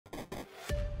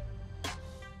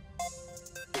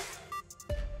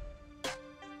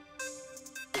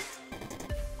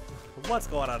What's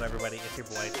going on, everybody? It's your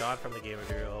boy John from the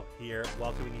GamerDuo here,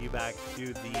 welcoming you back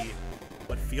to the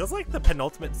what feels like the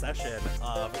penultimate session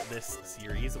of this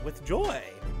series with Joy.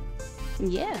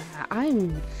 Yeah,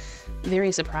 I'm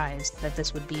very surprised that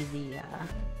this would be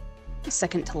the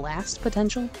second to last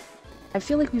potential. I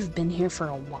feel like we've been here for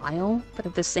a while, but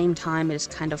at the same time it's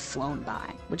kind of flown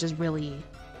by, which is really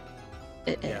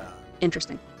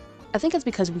interesting. I think it's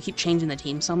because we keep changing the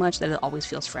team so much that it always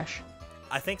feels fresh.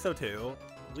 I think so too.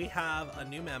 We have a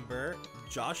new member,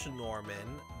 Josh Norman,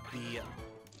 the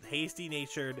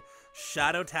hasty-natured,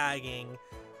 shadow-tagging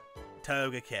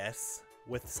Toga Kiss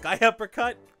with Sky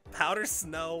Uppercut, Powder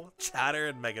Snow, Chatter,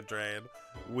 and Mega Drain.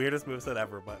 Weirdest moveset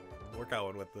ever, but we're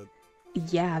going with it.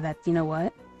 Yeah, you know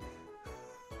what?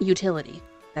 Utility.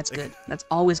 That's good. That's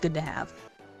always good to have.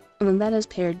 And then that is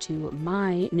paired to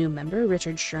my new member,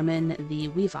 Richard Sherman, the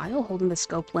Weavile, holding the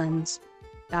scope lens,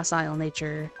 docile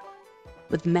nature,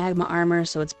 with magma armor,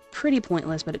 so it's pretty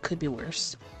pointless, but it could be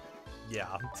worse.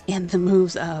 Yeah. And the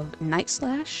moves of Night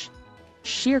Slash,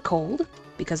 Sheer Cold,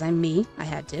 because I'm me, I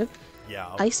had to,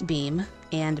 Yeah. Ice Beam,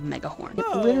 and Mega Horn.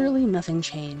 Oh. Literally nothing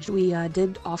changed. We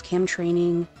did off-cam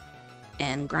training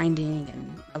and grinding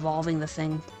and evolving the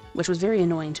thing, which was very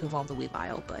annoying to evolve the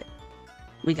Weavile, but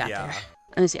we got there.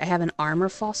 Let me see, I have an armor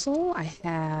fossil, I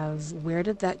have, where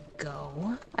did that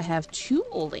go? I have 2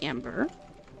 old amber,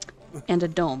 and a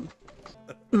dome.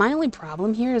 My only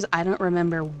problem here is I don't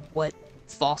remember what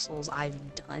fossils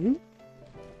I've done,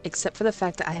 except for the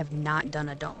fact that I have not done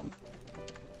a dome.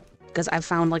 Because I've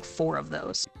found like 4 of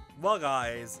those. Well,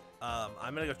 guys, I'm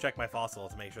gonna go check my fossil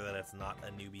to make sure that it's not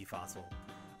a newbie fossil,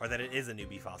 or that it is a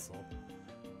newbie fossil.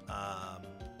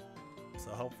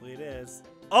 So hopefully it is.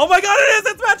 Oh my god, it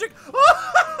is! It's magic!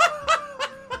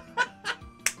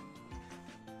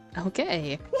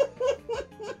 Okay.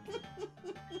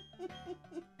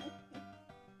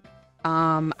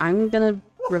 I'm gonna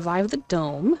revive the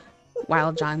dome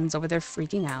while John's over there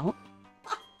freaking out.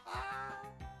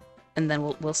 And then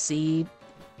we'll see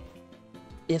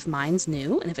if mine's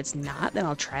new, and if it's not, then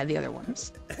I'll try the other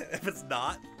ones. If it's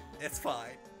not, it's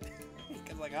fine.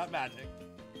 Because I got magic.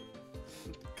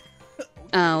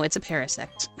 Oh, it's a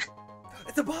parasect.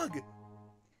 It's a bug!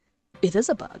 It is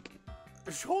a bug.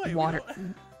 Joy,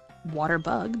 Water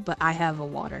bug, but I have a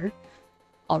water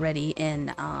already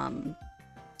in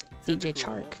DJ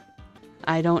Chark.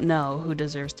 I don't know who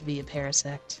deserves to be a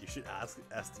parasect. You should ask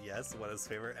SDS what his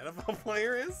favorite NFL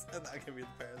player is, and that can be the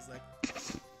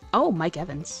parasect. Oh, Mike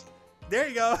Evans. There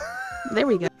you go. There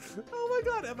we go. Oh my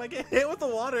god, if I get hit with a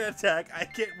water attack, I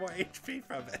get more HP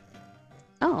from it.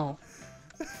 Oh.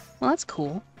 Well, that's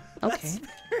cool. Okay. That's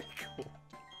very cool.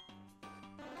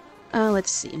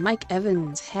 Let's see. Mike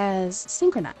Evans has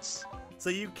Synchronize.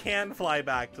 So you can fly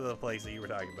back to the place that you were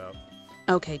talking about.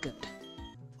 Okay, good.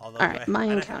 Although Alright, my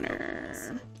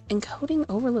encounter. Encoding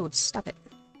overload. Stop it.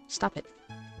 Stop it.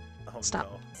 Oh,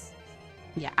 Stop. No.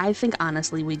 Yeah, I think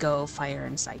honestly we go Fire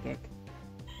and Psychic.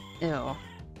 Ew.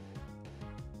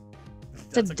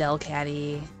 It's a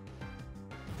Delcatty.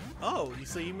 Oh,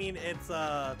 so you mean it's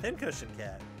a Pincushion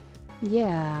Cat?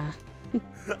 Yeah.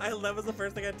 That was the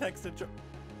first thing I texted.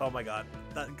 Oh my god,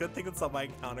 that good thing it's on my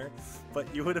encounter.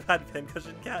 But you would have had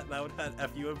Pincushion Cat, and I would have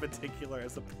had FU in particular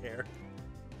as a pair.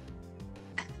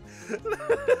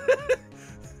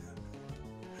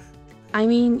 I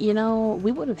mean, you know,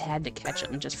 we would have had to catch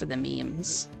him just for the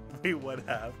memes. We would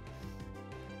have.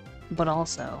 But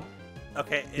also...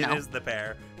 Okay, it is the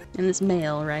pair. And it's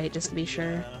male, right? Just to be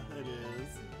sure. Yeah, it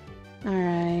is.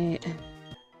 Alright.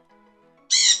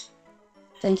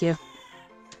 Thank you.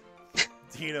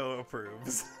 Dino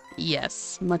approves.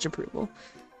 Yes, much approval.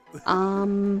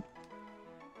 Well,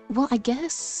 I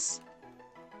guess...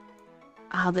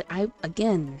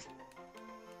 again...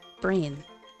 Brain.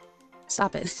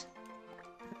 Stop it.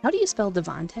 How do you spell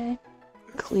Devante?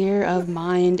 Clear of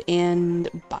mind and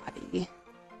body.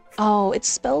 Oh, it's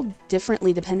spelled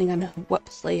differently depending on what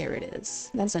player it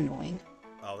is. That's annoying.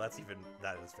 Oh, that is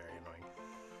very annoying.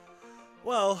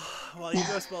 Well, while you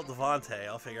go spell Devante,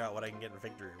 I'll figure out what I can get in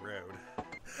Victory Road.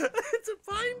 It's a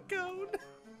pine cone!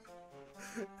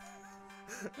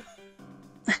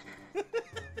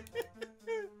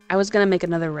 I was gonna make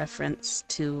another reference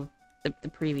to the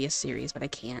previous series, but I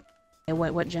can't.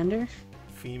 What gender?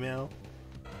 Female.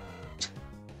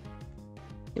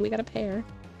 We got a pair.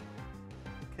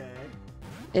 Okay.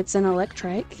 It's an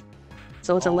Electrike.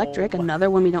 So it's electric,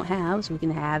 another one we don't have, so we can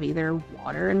have either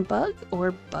water and bug, or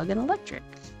bug and electric.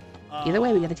 Either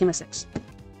way, we get a team of 6.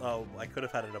 Oh, I could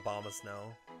have had an Obama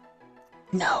Snow.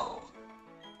 No.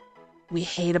 We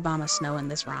hate Obama Snow in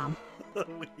this ROM.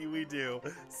 we do.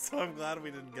 So I'm glad we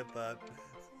didn't get that.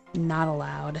 Not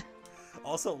allowed.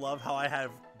 Also love how I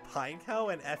have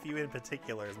Pineco and FU in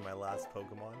particular as my last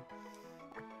Pokemon.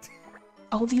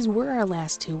 Oh, these were our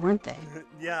last two, weren't they?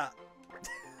 Yeah.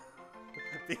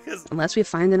 Because unless we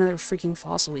find another freaking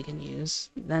fossil we can use,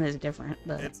 then it's different.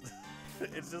 But it's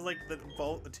just like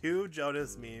both two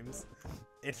Jonas memes,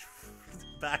 it's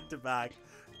back to back,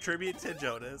 tribute to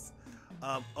Jonas,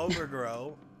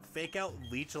 Overgrow, fake out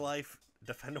Leech Life,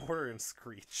 Defender, and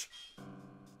Screech.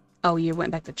 Oh, you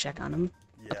went back to check on him.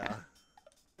 Yeah. Okay.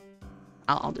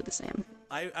 I'll do the same.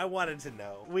 I wanted to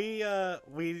know. We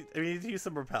need to use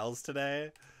some repels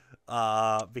today,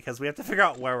 because we have to figure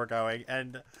out where we're going.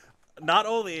 And not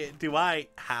only do I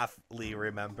halfly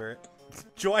remember,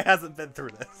 Joy hasn't been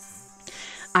through this.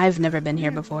 I've never been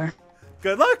here before.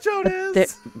 Good luck,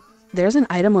 Jonas. There's an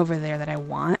item over there that I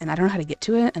want, and I don't know how to get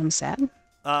to it, and I'm sad.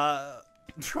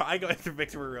 Try going through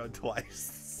Victory Road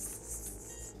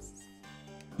twice.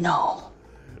 No.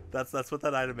 That's what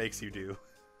that item makes you do.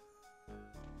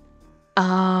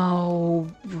 Oh,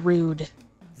 rude.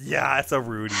 Yeah, it's a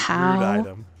rude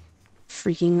item.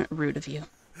 Freaking rude of you.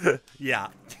 Yeah.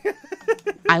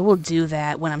 I will do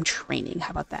that when I'm training.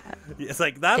 How about that? It's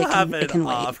like, that'll happen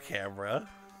off camera.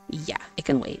 Yeah, it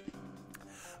can wait.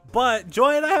 But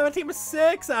Joy and I have a team of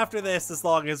 6 after this, as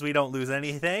long as we don't lose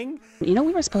anything. You know,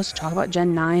 we were supposed to talk about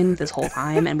Gen 9 this whole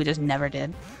time, and we just never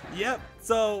did. Yep,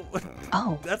 so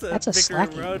that's a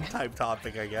Victory Road type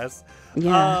topic, I guess.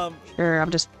 Yeah, sure,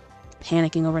 I'm just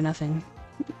panicking over nothing.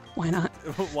 Why not?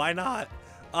 Why not?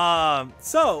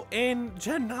 So, in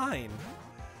Gen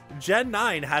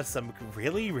 9 has some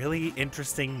really, really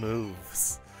interesting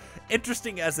moves.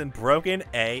 Interesting as in broken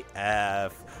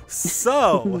AF.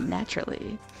 So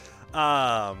naturally.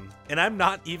 And I'm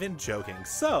not even joking.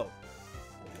 So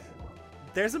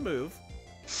there's a move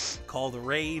called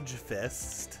Rage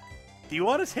Fist. Do you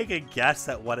want to take a guess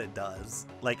at what it does?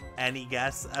 Like, any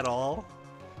guess at all?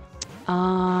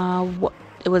 What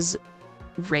it was?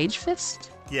 Rage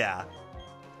Fist? Yeah.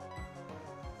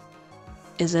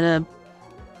 Is it a...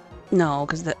 No,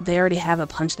 because they already have a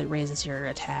punch that raises your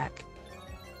attack.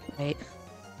 Right?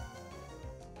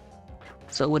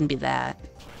 So it wouldn't be that.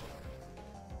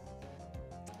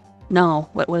 No,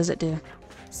 what does it do?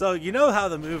 So you know how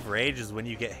the move Rage is when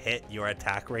you get hit, your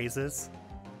attack raises?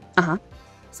 Uh-huh.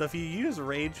 So if you use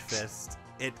Rage Fist,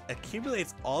 it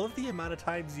accumulates all of the amount of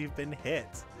times you've been hit.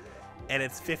 And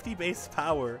it's 50 base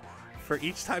power for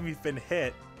each time you've been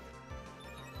hit.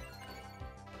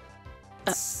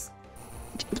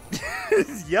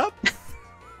 Yep.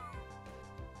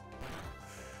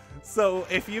 So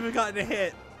if you've gotten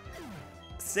hit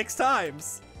 6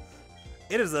 times,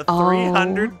 it is a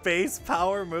 300 base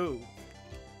power move.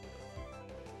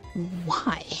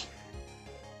 Why?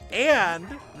 And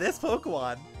this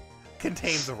Pokemon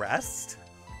contains Rest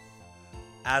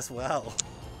as well.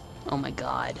 Oh my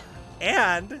god.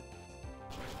 And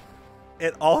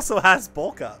it also has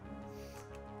Bulk Up.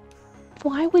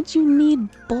 Why would you need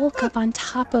Bulk Up on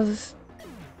top of...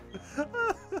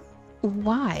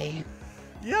 Why?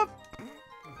 Yep.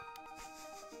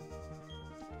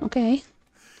 Okay.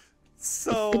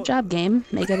 So good job, game.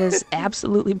 Make it as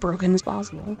absolutely broken as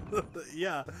possible.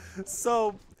 Yeah.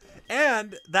 So,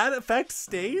 and that effect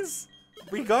stays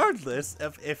regardless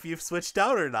of if you've switched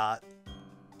out or not.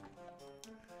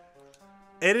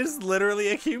 It is literally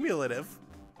accumulative.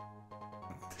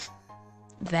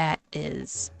 That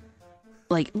is...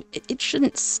 Like, it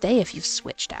shouldn't stay if you've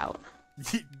switched out.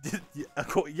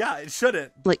 Yeah, it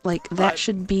shouldn't. Like that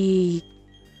should be...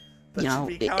 You know,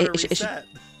 it should...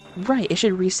 Right, it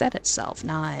should reset itself,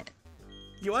 not...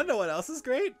 You wanna know what else is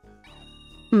great?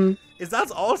 Hmm. Is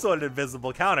that's also an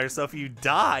invisible counter, so if you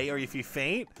die or if you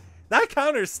faint, that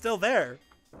counter is still there.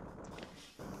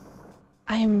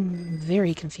 I'm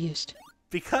very confused.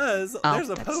 Because there's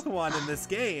a Pokemon in this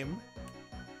game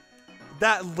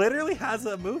that literally has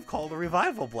a move called a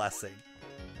Revival Blessing.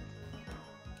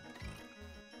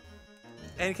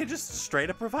 And can just straight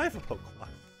up revive a Pokemon.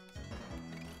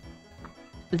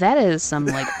 That is some,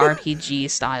 like, RPG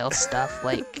style stuff,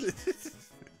 like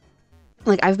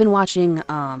I've been watching,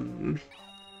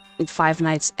 5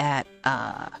 Nights at,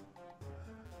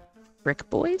 Brick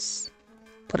Boys?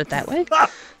 Put it that way.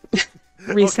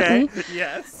 Recently. Okay,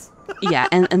 yes. Yeah,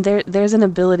 and there's an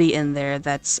ability in there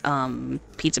that's,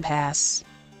 Pizza Pass,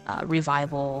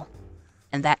 Revival,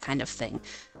 and that kind of thing.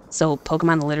 So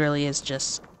Pokemon literally is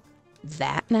just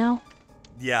that now?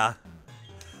 Yeah.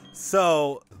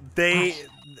 So,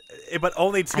 but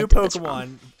only two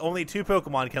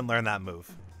Pokemon can learn that move.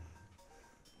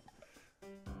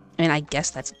 I mean, I guess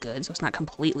that's good, so it's not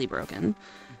completely broken.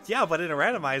 Yeah, but in a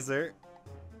randomizer...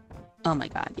 Oh my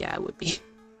god, yeah, it would be.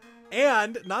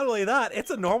 And not only that,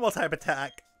 it's a normal type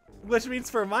attack, which means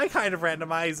for my kind of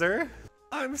randomizer,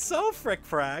 I'm so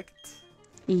frick-fracked.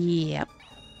 Yep.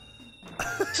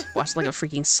 Watch like a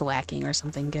freaking slacking or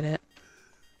something get it.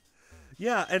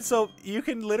 Yeah, and so you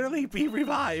can literally be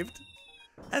revived.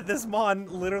 And this Mon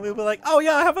literally will be like, oh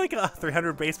yeah, I have like a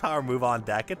 300 base power move on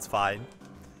deck. It's fine.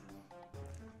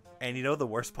 And you know the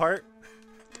worst part?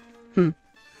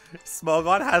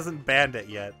 Smogon hasn't banned it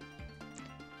yet.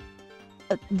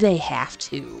 They have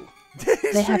to.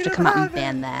 They have to come out and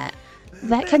ban that.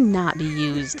 That cannot be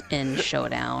used in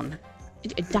Showdown.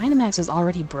 Dynamax is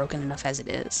already broken enough as it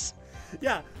is.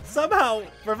 Yeah, somehow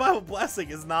Revival Blessing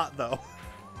is not, though.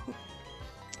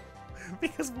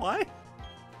 Because why?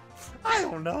 I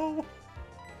don't know.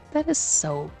 That is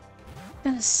so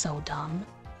dumb.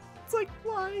 It's like,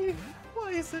 why?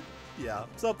 Why is it? Yeah,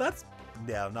 so that's,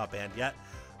 yeah, not banned yet.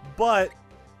 But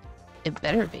it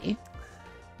better be.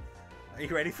 Are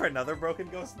you ready for another broken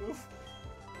ghost move?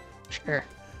 Sure.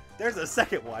 There's a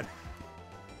second one.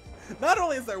 Not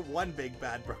only is there one big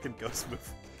bad broken ghost move,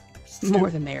 more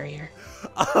the merrier.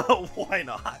 Why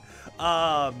not?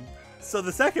 So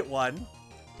the second one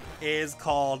is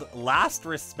called Last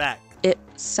Respect. It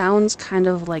sounds kind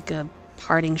of like a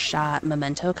parting shot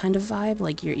Memento kind of vibe,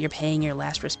 like you're paying your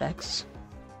last respects.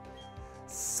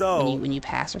 So when you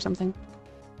pass or something.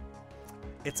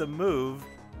 It's a move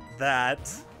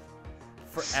that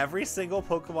for every single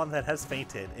Pokemon that has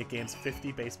fainted, it gains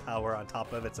 50 base power on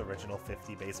top of its original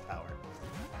 50 base power.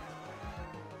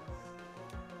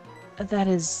 That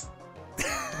is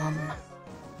dumb.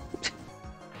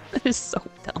 That is so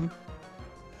dumb.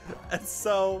 And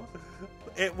so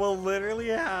it will literally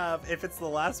have, if it's the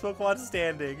last Pokemon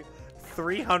standing,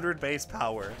 300 base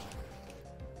power.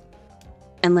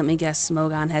 And let me guess,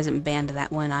 Smogon hasn't banned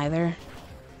that one either?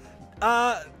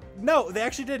 No, they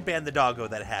actually did ban the doggo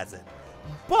that has it.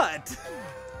 But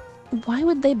why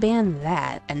would they ban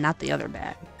that and not the other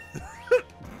bag?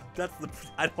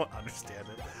 I don't understand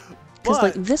it. Because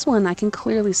like this one, I can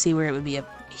clearly see where it would be a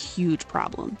huge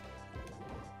problem.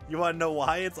 You want to know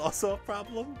why it's also a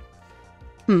problem?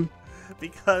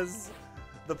 Because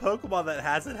the Pokemon that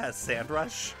has it has Sand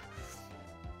Rush.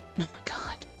 Oh my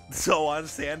god. So on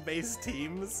sand-based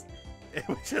teams, it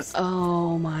would just...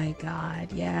 Oh my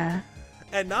god, yeah.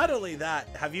 And not only that,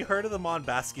 have you heard of the Mon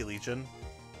Basculegion?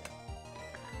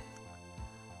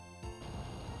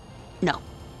 No.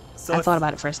 So I thought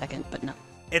about it for a second, but no.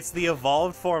 It's the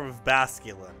evolved form of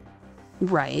Basculin.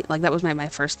 Right, like that was my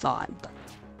first thought. But...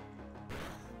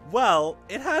 Well,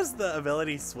 it has the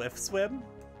ability Swift Swim,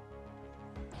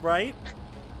 right?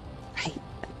 Right,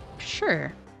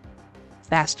 sure.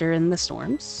 Faster in the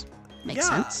storms. Makes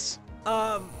sense.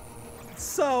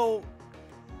 So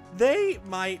they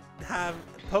might have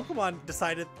Pokemon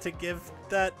decided to give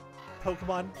that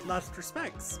Pokemon last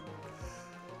respects.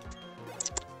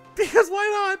 Because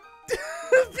why not?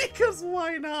 Because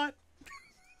why not?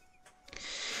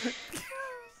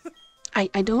 I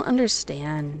don't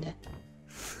understand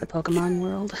the Pokemon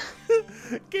world.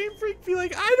 Game Freak be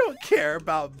like, I don't care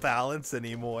about balance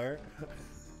anymore.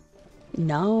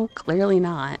 No, clearly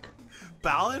not.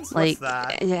 Balance? Like,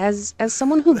 what's that? As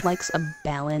someone who likes a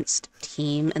balanced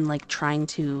team and like trying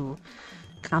to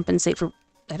compensate for,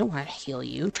 I don't want to heal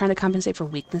you, trying to compensate for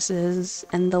weaknesses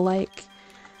and the like.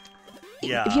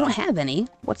 Yeah. If you don't have any,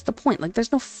 what's the point? Like,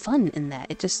 there's no fun in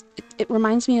that. It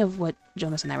reminds me of what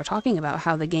Jonas and I were talking about,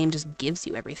 how the game just gives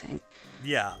you everything.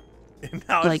 Yeah.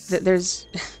 Now like, there's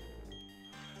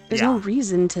no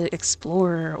reason to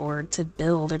explore or to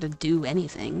build or to do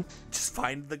anything. Just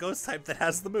find the ghost type that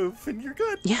has the move and you're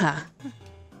good. Yeah.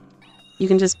 You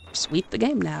can just sweep the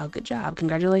game now. Good job.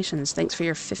 Congratulations. Thanks for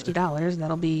your $50.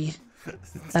 That'll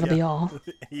be all.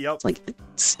 Yep. It's like,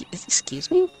 excuse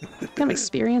me? What kind of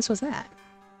experience was that?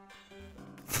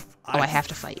 I have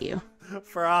to fight you.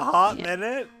 For a hot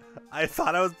minute, I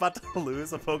thought I was about to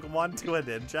lose a Pokemon to a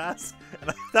Ninjask,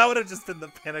 and that would have just been the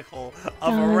pinnacle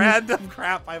of a random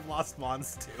crap I've lost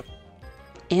Mons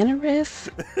to. Anorith,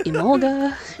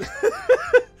 Emolga.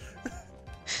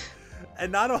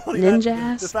 And not only Ninjask.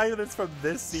 that, the fact that it's from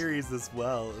this series as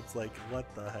well, it's like,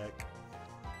 what the heck?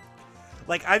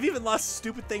 Like, I've even lost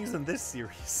stupid things in this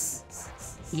series.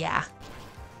 Yeah.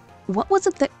 What was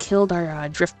it that killed our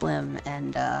Driftblim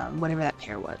and whatever that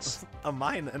pair was? A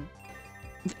Minun.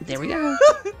 There we go.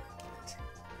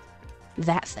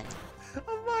 That thing. A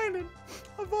Minun,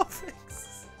 of all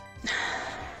things.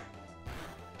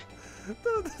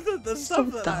 the stuff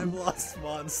So that dumb. I've lost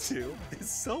Mons to is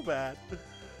so bad.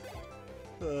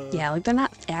 Yeah, like they're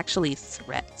not actually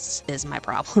threats is my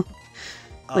problem.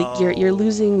 Like you're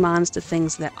losing Mons to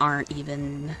things that aren't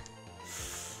even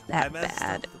that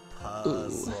bad. The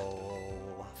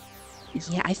puzzle.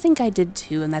 Yeah, I think I did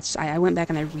too, and I went back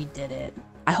and I redid it.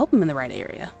 I hope I'm in the right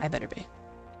area. I better be.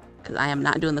 Because I am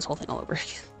not doing this whole thing all over again.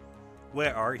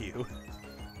 Where are you?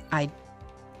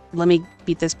 Let me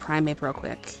beat this primate real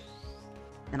quick.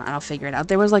 And I'll figure it out.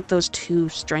 There was like those 2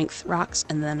 strength rocks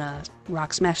and then a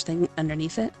rock smash thing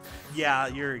underneath it. Yeah,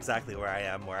 you're exactly where I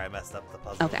am, where I messed up the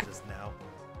puzzle just now.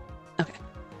 Okay.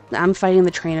 I'm fighting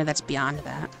the trainer that's beyond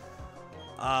that.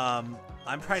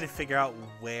 I'm trying to figure out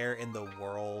where in the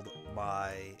world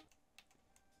my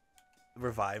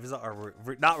revives are.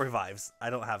 Not revives. I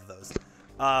don't have those.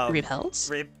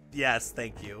 Repels? Yes,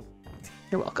 thank you.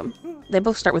 You're welcome. They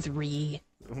both start with re.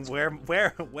 Where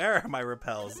are my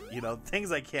repels? You know,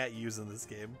 things I can't use in this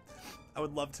game. I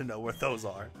would love to know where those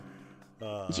are.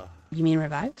 You mean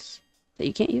revives? That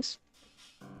you can't use?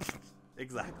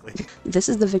 Exactly. This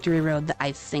is the victory road that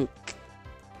I think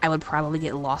I would probably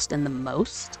get lost in the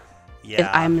most. Yeah. If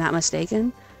I'm not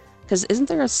mistaken. Because isn't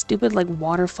there a stupid, like,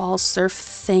 waterfall surf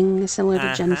thing similar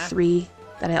to Gen 3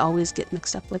 that I always get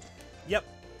mixed up with? Yep.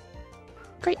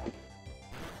 Great.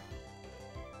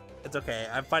 It's okay.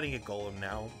 I'm fighting a golem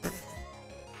now.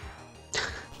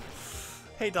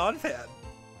 Hey, Donphan.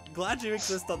 Glad you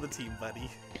exist on the team, buddy.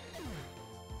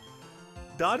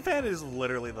 Donphan is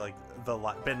literally like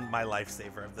been my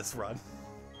lifesaver of this run.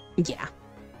 Yeah.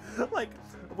 Like,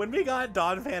 when we got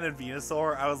Donphan and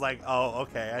Venusaur, I was like, oh,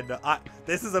 okay. I know.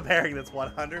 This is a pairing that's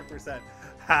 100%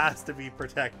 has to be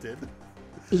protected.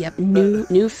 Yep.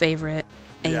 New favorite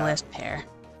A-list pair.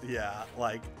 Yeah,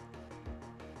 like,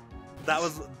 that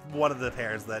was one of the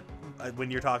pairs that,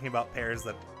 when you're talking about pairs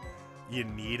that you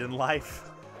need in life.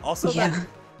 Also, that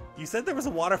you said there was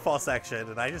a waterfall section,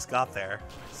 and I just got there,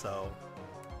 so.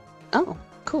 Oh,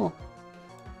 cool.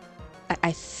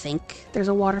 I think there's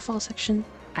a waterfall section.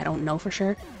 I don't know for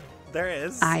sure. There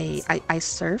is. I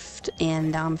surfed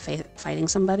and fighting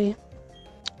somebody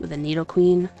with a Needle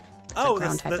Queen. It's a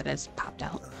ground type that has popped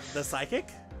out. The psychic?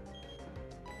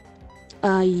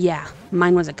 Yeah.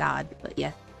 Mine was a god, but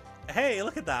yeah. Hey,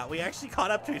 look at that. We actually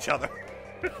caught up to each other.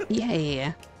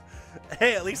 Yeah.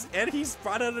 Hey, at least, and he's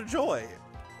brought out a joy.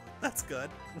 That's good.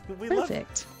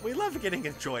 Perfect. We love getting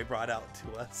a joy brought out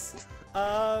to us.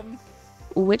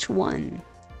 Which one?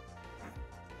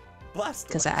 Blastoise.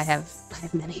 Because I have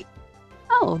many.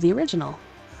 Oh, the original.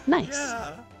 Nice.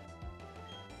 Yeah.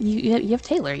 You have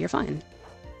Taylor. You're fine.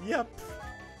 Yep.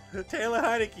 Taylor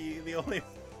Heineke, the only.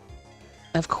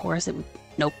 Of course it would.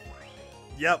 Nope.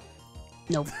 Yep.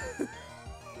 Nope.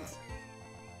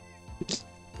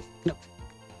 Nope.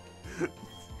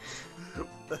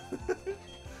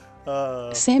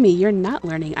 Sammy, you're not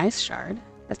learning Ice Shard.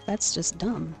 That's just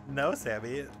dumb. No,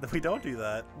 Sammy, we don't do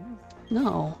that.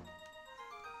 No.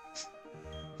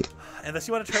 Unless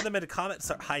you want to turn them into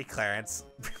comments. Hi, Clarence.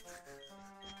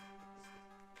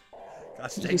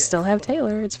 Gosh, you still have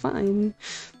Taylor. It's fine.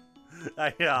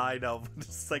 Yeah, I know.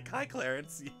 It's like, hi,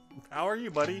 Clarence. How are you,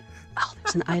 buddy? Oh,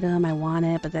 there's an item. I want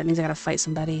it, but that means I gotta fight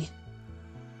somebody.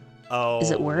 Oh.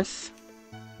 Is it worth?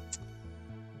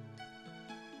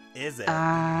 Is it?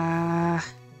 I'll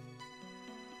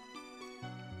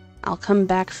come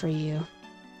back for you.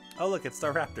 Oh, look, it's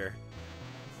Staraptor.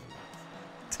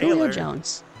 Taylor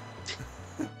Jones.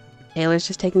 Taylor's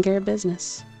just taking care of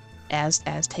business, as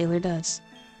Taylor does.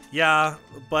 Yeah,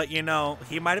 but you know,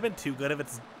 he might have been too good if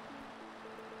it's.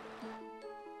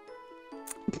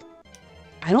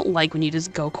 I don't like when you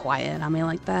just go quiet on me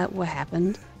like that. What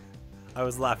happened? I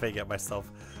was laughing at myself.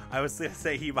 I was gonna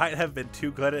say he might have been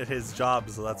too good at his job,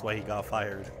 so that's why he got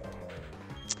fired.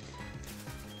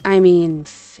 I mean,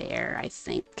 fair, I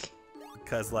think.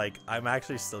 Because, like, I'm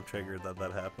actually still triggered that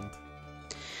that happened.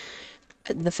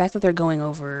 The fact that they're going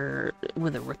over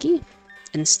with a rookie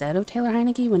instead of Taylor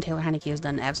Heineke, when Taylor Heineke has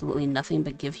done absolutely nothing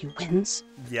but give you wins.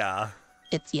 Yeah.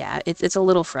 It's a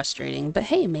little frustrating, but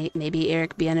hey, maybe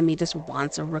Eric Bieniemy just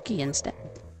wants a rookie instead.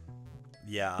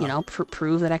 Yeah. You know,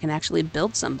 prove that I can actually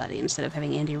build somebody instead of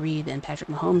having Andy Reid and Patrick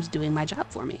Mahomes doing my job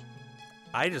for me.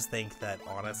 I just think that,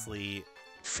 honestly...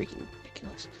 Freaking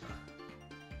ridiculous.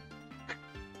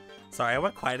 Sorry, I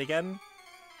went quiet again?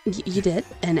 You did,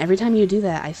 and every time you do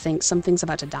that, I think something's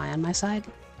about to die on my side.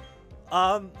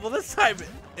 Well, this time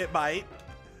it might.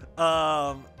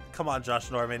 Come on,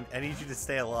 Josh Norman. I need you to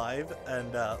stay alive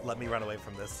and let me run away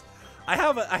from this. I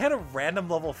had a random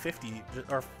level 50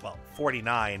 or well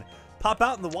 49 pop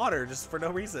out in the water just for no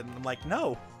reason. I'm like,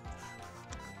 no.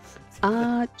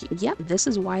 Yeah, this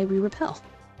is why we repel.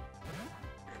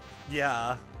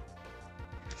 Yeah.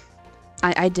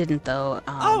 I didn't though.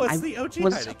 Oh, it's the OG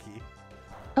Heineke.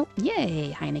 Oh,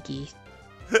 yay, Heineke.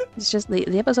 It's just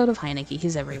the episode of Heineke.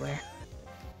 He's everywhere.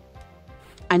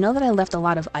 I know that I left a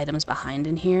lot of items behind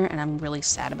in here, and I'm really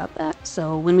sad about that.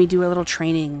 So when we do a little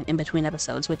training in between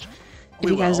episodes, which if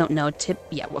you guys don't know,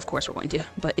 yeah, well, of course we're going to.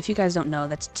 But if you guys don't know,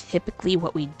 that's typically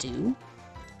what we do.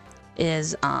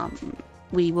 Is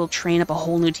we will train up a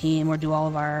whole new team or do all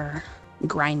of our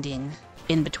grinding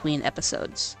in between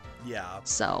episodes. Yeah.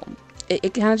 So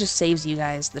it kind of just saves you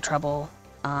guys the trouble.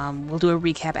 We'll do a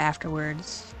recap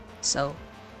afterwards. So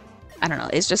I don't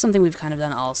know. It's just something we've kind of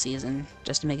done all season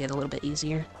just to make it a little bit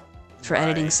easier for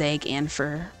editing's sake and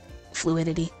for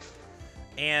fluidity.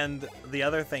 And the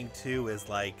other thing too is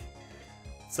like,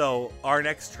 so our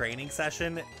next training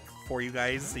session for you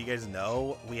guys, so you guys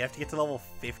know, we have to get to level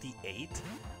 58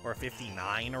 or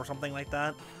 59 or something like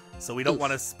that. So we don't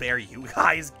want to spare you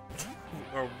guys,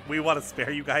 or we want to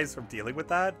spare you guys from dealing with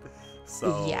that.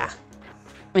 So yeah,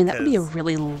 I mean that would be a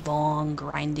really long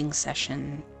grinding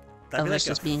session of us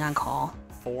just being on call.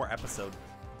 4-episode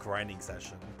grinding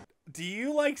session. Do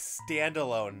you like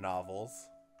standalone novels?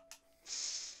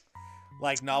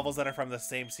 Like novels that are from the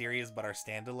same series but are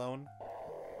standalone?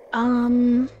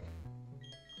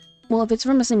 Well, if it's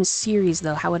from the same series,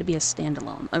 though, how would it be a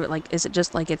standalone? Like, is it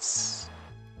just like it's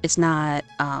not,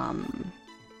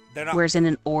 They're not, where it's in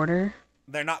an order?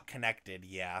 They're not connected,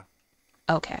 yeah.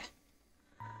 Okay.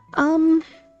 I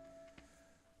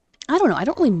don't know. I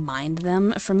don't really mind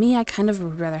them. For me, I kind of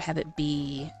would rather have it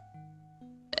be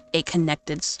a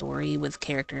connected story with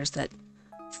characters that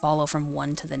follow from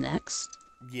one to the next.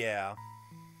 Yeah.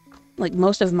 Like,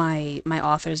 most of my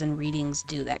authors and readings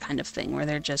do that kind of thing, where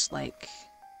they're just like...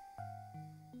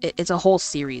 It's a whole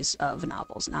series of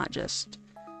novels, not just...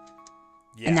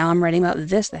 Yeah. And now I'm writing about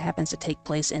this that happens to take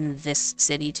place in this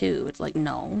city, too. It's like,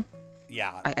 no.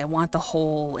 Yeah. I want the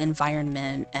whole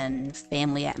environment and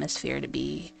family atmosphere to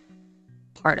be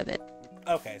part of it.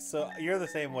 Okay, so you're the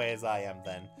same way as I am,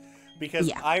 then.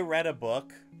 Because I read a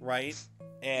book, right?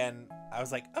 And I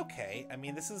was like, okay, I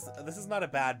mean, this is not a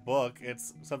bad book.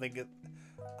 It's something that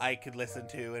I could listen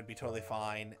to and be totally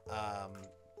fine.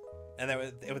 And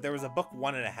there was a book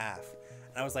 1.5, and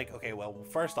I was like, okay, well,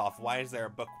 first off, why is there a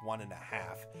book 1.5?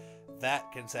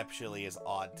 That conceptually is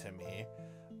odd to me.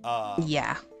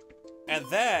 Yeah. And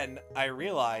then I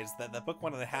realized that the book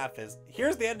 1.5 is,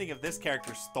 here's the ending of this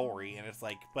character's story, and it's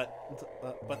like, but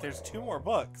there's 2 more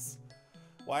books.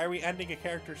 Why are we ending a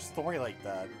character's story like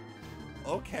that?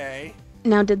 Okay.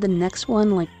 Now, did the next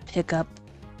one like pick up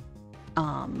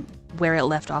where it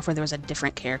left off, where there was a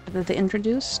different character that they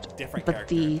introduced? Different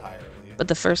character entirely. But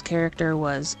the first character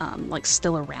was like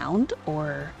still around,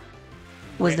 or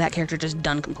was that character just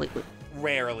done completely?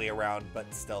 Rarely around,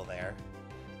 but still there.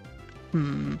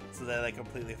 So they like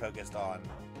completely focused on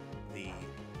the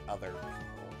other people.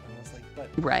 And I was like,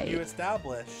 but you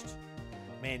established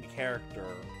main character.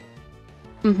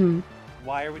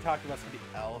 Why are we talking about somebody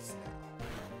else now?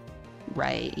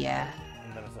 Right, yeah.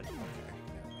 And then I was like, okay,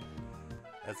 never mind.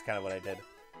 That's kind of what I did.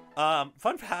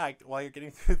 Fun fact, while you're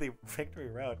getting through the Victory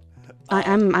Road.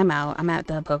 I'm out. I'm at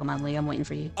the Pokemon League. I'm waiting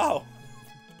for you. Oh.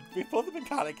 We've both been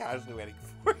kind of casually waiting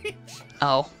for each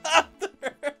other.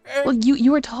 Well,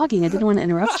 you were talking. I didn't want to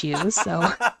interrupt you,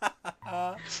 so.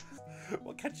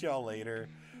 We'll catch y'all later.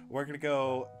 We're going to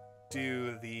go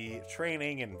do the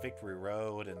training in Victory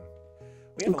Road, and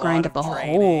we have grind up a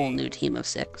whole new team of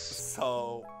 6.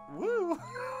 So, woo!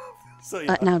 So,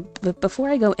 yeah. Now, before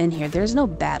I go in here, there's no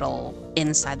battle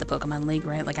inside the Pokemon League,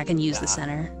 right? Like, I can use the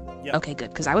center? Yep. Okay, good,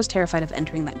 because I was terrified of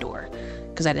entering that door,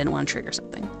 because I didn't want to trigger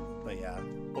something. But yeah,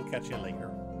 we'll catch you later.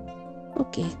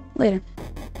 Okay, later.